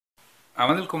I'm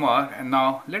Anil Kumar, and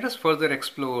now let us further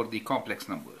explore the complex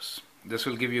numbers. This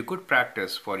will give you good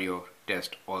practice for your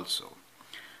test also.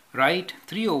 Write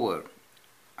 3 over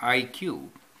I cube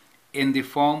in the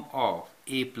form of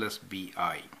a plus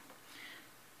bi.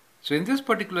 So in this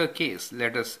particular case,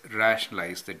 let us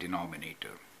rationalize the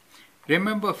denominator.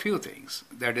 Remember a few things,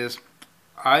 that is,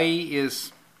 I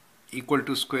is equal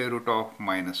to square root of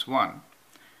minus 1,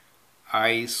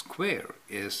 I square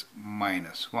is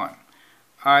minus 1.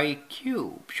 I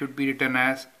cube should be written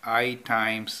as I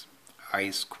times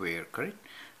I square, correct?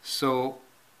 So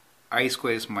I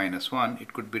square is minus 1,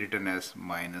 it could be written as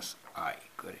minus I,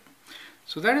 correct?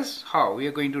 So that is how we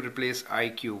are going to replace I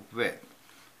cube with.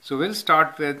 So we'll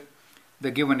start with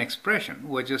the given expression,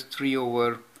 which is 3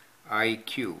 over I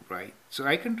cube, right? So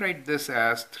I can write this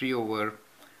as 3 over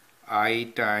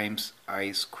I times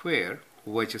I square,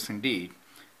 which is indeed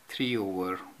 3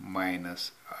 over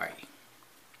minus I.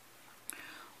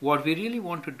 What we really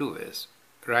want to do is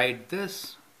write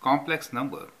this complex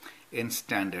number in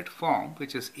standard form,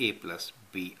 which is a plus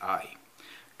bi.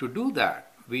 To do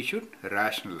that, we should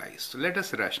rationalize. So let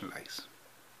us rationalize.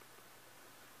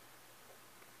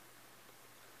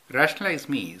 Rationalize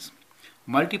means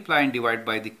multiply and divide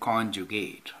by the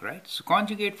conjugate, right? So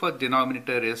conjugate for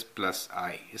denominator is plus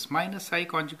I. Is minus I,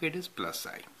 conjugate is plus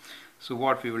I. So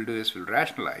what we will do is we'll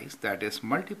rationalize, that is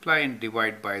multiply and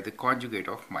divide by the conjugate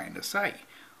of minus I,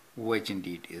 which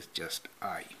indeed is just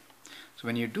I. So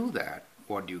when you do that,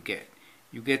 what do you get?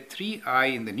 You get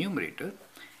 3i in the numerator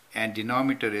and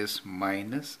denominator is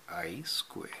minus I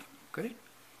square, correct?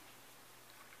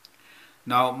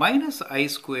 Now minus I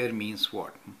square means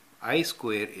what? I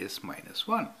square is minus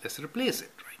 1. Let's replace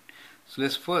it, right? So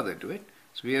let's further do it.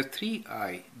 So we have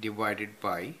 3i divided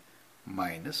by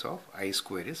minus of I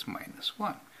square is minus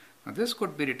 1. Now this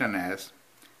could be written as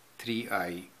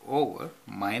 3i over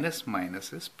minus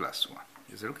minus is plus 1.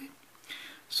 Is it okay?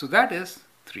 So that is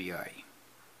 3i.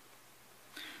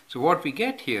 So what we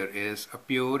get here is a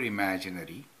pure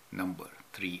imaginary number,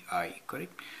 3i,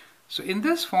 correct? So in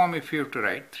this form, if you have to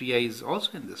write, 3i is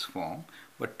also in this form,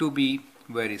 but to be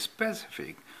very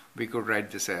specific, we could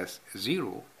write this as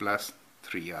 0 plus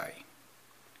 3i,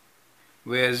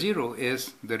 where 0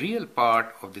 is the real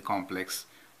part of the complex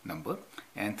number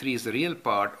and 3 is the real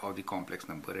part of the complex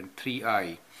number and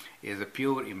 3i is a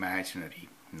pure imaginary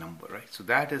number, right? So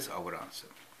that is our answer.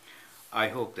 I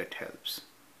hope that helps.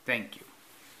 Thank you.